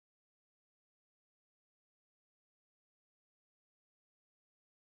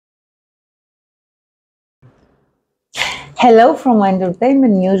Hello from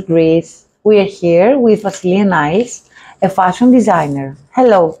Entertainment News Greece. We are here with 𝗡𝗶𝗶𝗶𝗶𝗀, a fashion designer.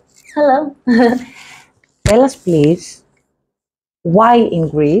 Hello. Hello. Tell us please, why in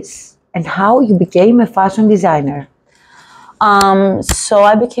Greece and how you became a fashion designer? So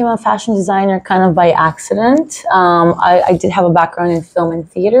I became a fashion designer kind of by accident. I did have a background in film and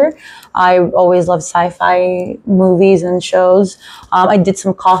theater. I always loved sci-fi movies and shows. I did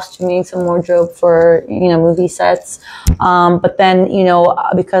some costuming, some wardrobe for, movie sets. But then,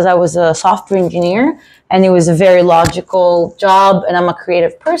 because I was a software engineer and it was a very logical job and I'm a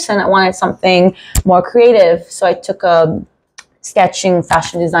creative person, I wanted something more creative. So I took a sketching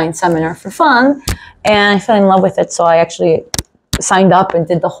fashion design seminar for fun and I fell in love with it. So I actually signed up and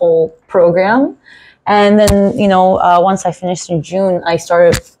did the whole program. And then, once I finished in June, I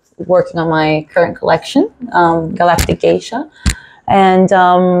started working on my current collection, Galactik Geisha. And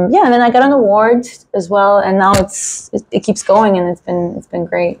and then I got an award as well. And now it keeps going and it's been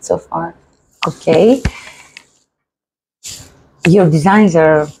great so far. Okay. Your designs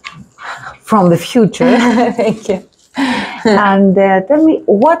are from the future. Thank you. And tell me,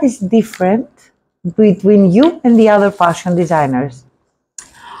 what is different between you and the other fashion designers?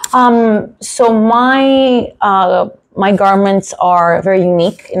 So my garments are very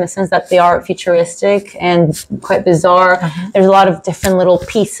unique in the sense that they are futuristic and quite bizarre. There's a lot of different little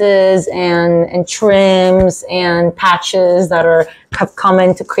pieces and trims and patches that have come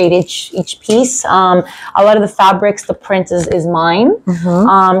in to create each piece. A lot of the fabrics, the print is mine.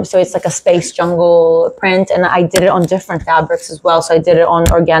 So it's like a space jungle print, and I did it on different fabrics as well. So I did it on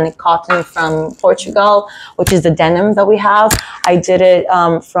organic cotton from Portugal, which is the denim that we have. I did it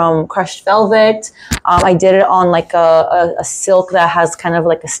from crushed velvet. I did it on like a silk that has kind of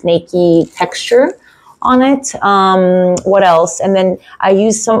like a snaky texture on it. What else? And then I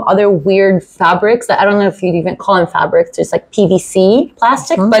used some other weird fabrics that I don't know if you'd even call them fabrics. There's like PVC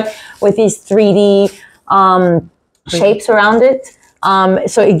plastic, but with these 3D shapes around it.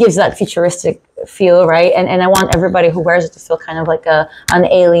 So it gives that futuristic feel, right? And I want everybody who wears it to feel kind of like an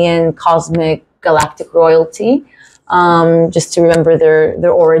alien, cosmic, galactic royalty. Just to remember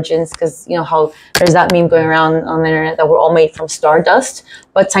their origins, because how there's that meme going around on the internet that we're all made from stardust,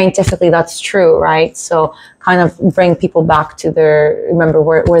 but scientifically that's true, right? So kind of bring people back to remember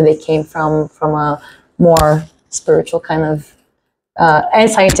where they came from a more spiritual kind of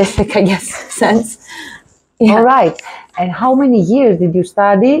and scientific, I guess, sense. Yeah. All right. And how many years did you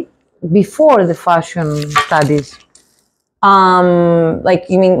study before the fashion studies? Like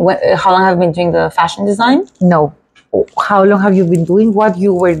you mean how long have I been doing the fashion design? No. How long have you been doing what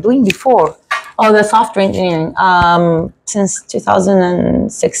you were doing before? Oh, the software engineering. Since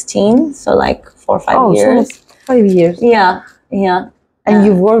 2016, so like 4 or 5 years. So 5 years. Yeah. And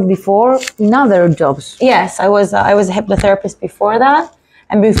you've worked before in other jobs? Yes, I was a hypnotherapist before that,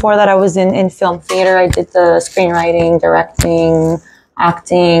 and before that I was in film theater. I did the screenwriting, directing,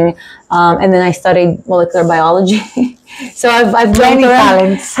 acting, and then I studied molecular biology. So I've many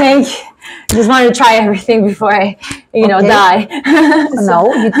talents. Thank you. I just wanted to try everything before I, die.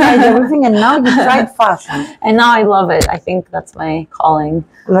 No, you tried everything and now you tried fashion. And now I love it. I think that's my calling.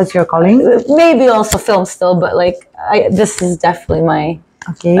 That's your calling? Maybe also film still, but this is definitely my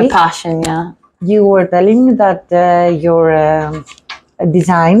passion, yeah. You were telling me that your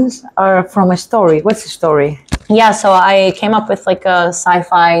designs are from a story. What's the story? Yeah, so I came up with like a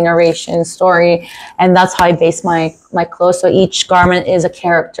sci-fi narration story, and that's how I base my clothes. So each garment is a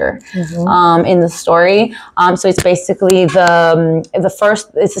character in the story. So it's basically the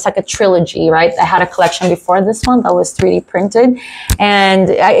first. It's just like a trilogy, right? I had a collection before this one that was 3D printed, and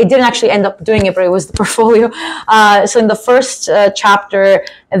I didn't actually end up doing it, but it was the portfolio. So in the first chapter,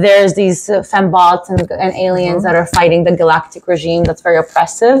 there's these fembots and aliens that are fighting the galactic regime that's very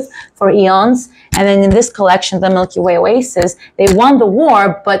oppressive for eons. And then in this collection, the Milky Way Oasis, they won the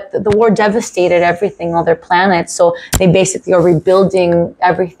war, but the war devastated everything on their planet. So they basically are rebuilding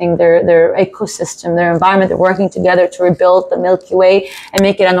everything, their ecosystem, their environment. They're working together to rebuild the Milky Way and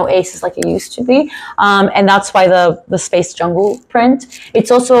make it an oasis like it used to be. And that's why the space jungle print.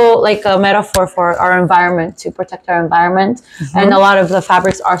 It's also like a metaphor for our environment, to protect our environment. And a lot of the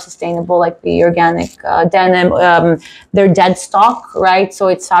fabrics are sustainable, like the organic denim. They're dead stock, right? So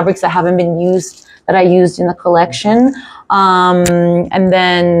it's fabrics that haven't been used, that I used in the collection. And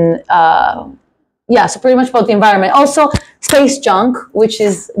then, so pretty much about the environment. Also, space junk, which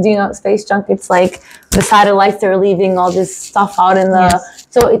is, do you know space junk? It's like the satellites, they're leaving all this stuff out in the,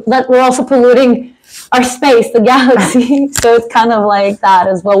 so that we're also polluting our space, the galaxy. So it's kind of like that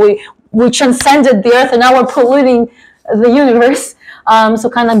as well. We transcended the Earth and now we're polluting the universe. So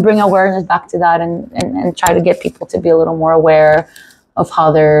kind of bring awareness back to that and try to get people to be a little more aware of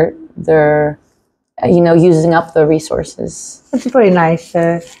how they're using up the resources. That's a very nice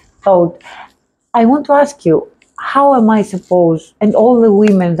thought. I want to ask you, how am I supposed, and all the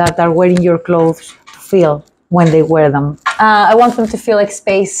women that are wearing your clothes, to feel when they wear them? I want them to feel like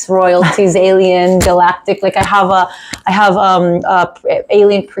space royalties, alien, galactic. Like I have a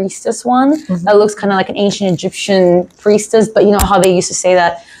alien priestess one that looks kind of like an ancient Egyptian priestess. But you know how they used to say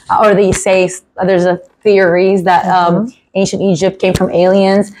that, or they say there's a theories that ancient Egypt came from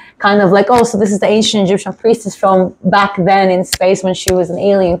aliens. Kind of like, oh, so this is the ancient Egyptian priestess from back then in space when she was an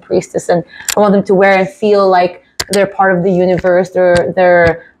alien priestess. And I want them to wear and feel like they're part of the universe.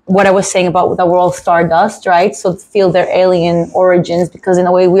 They're what I was saying about that we're all stardust, right? So feel their alien origins, because in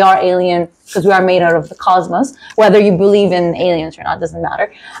a way we are alien because we are made out of the cosmos. Whether you believe in aliens or not doesn't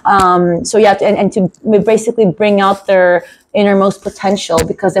matter. So yeah, and to basically bring out their innermost potential,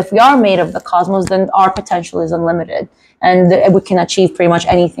 because if we are made of the cosmos, then our potential is unlimited, and we can achieve pretty much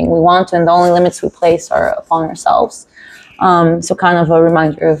anything we want to, and the only limits we place are upon ourselves. So kind of a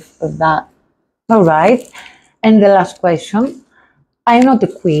reminder of that. All right. And the last question. I'm not a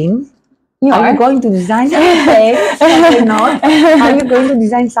queen. Are you going to design something? Or not? Are you going to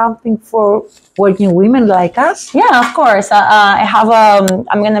design something for working women like us? Yeah, of course. I have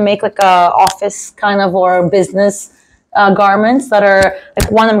I'm going to make like a office kind of or business garments that are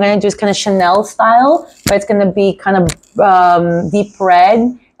like, one I'm going to do is kind of Chanel style, but it's going to be kind of deep red,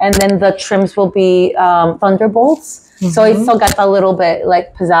 and then the trims will be thunderbolts. So it's still got that little bit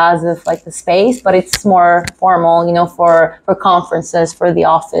like pizzazz of like the space, but it's more formal, you know, for conferences, for the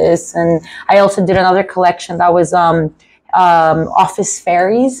office. And I also did another collection that was office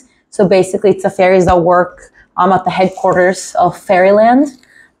fairies. So basically it's the fairies that work at the headquarters of Fairyland.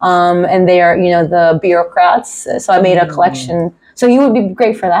 And they are, you know, the bureaucrats. So I made a collection. So you would be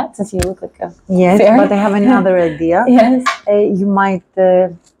great for that, since you look like a fairy. But I have another idea. Yes. You might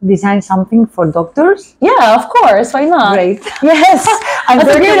design something for doctors? Yeah, of course. Why not? Great. Yes. I'm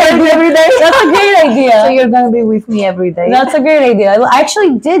That's a great idea. every day. That's a great idea. So you're going to be with me every day. That's a great idea. I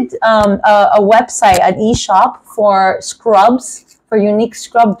actually did a website, an e-shop for scrubs, for unique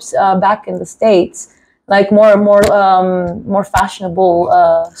scrubs back in the States. Like more fashionable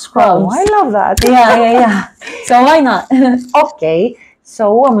scrubs. Oh, I love that. Yeah. So why not? Okay,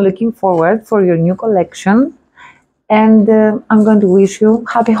 so I'm looking forward for your new collection, and I'm going to wish you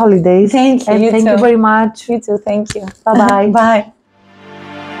happy holidays. Thank you. And You thank too. you very much. You too. Thank you. Bye-bye. Bye.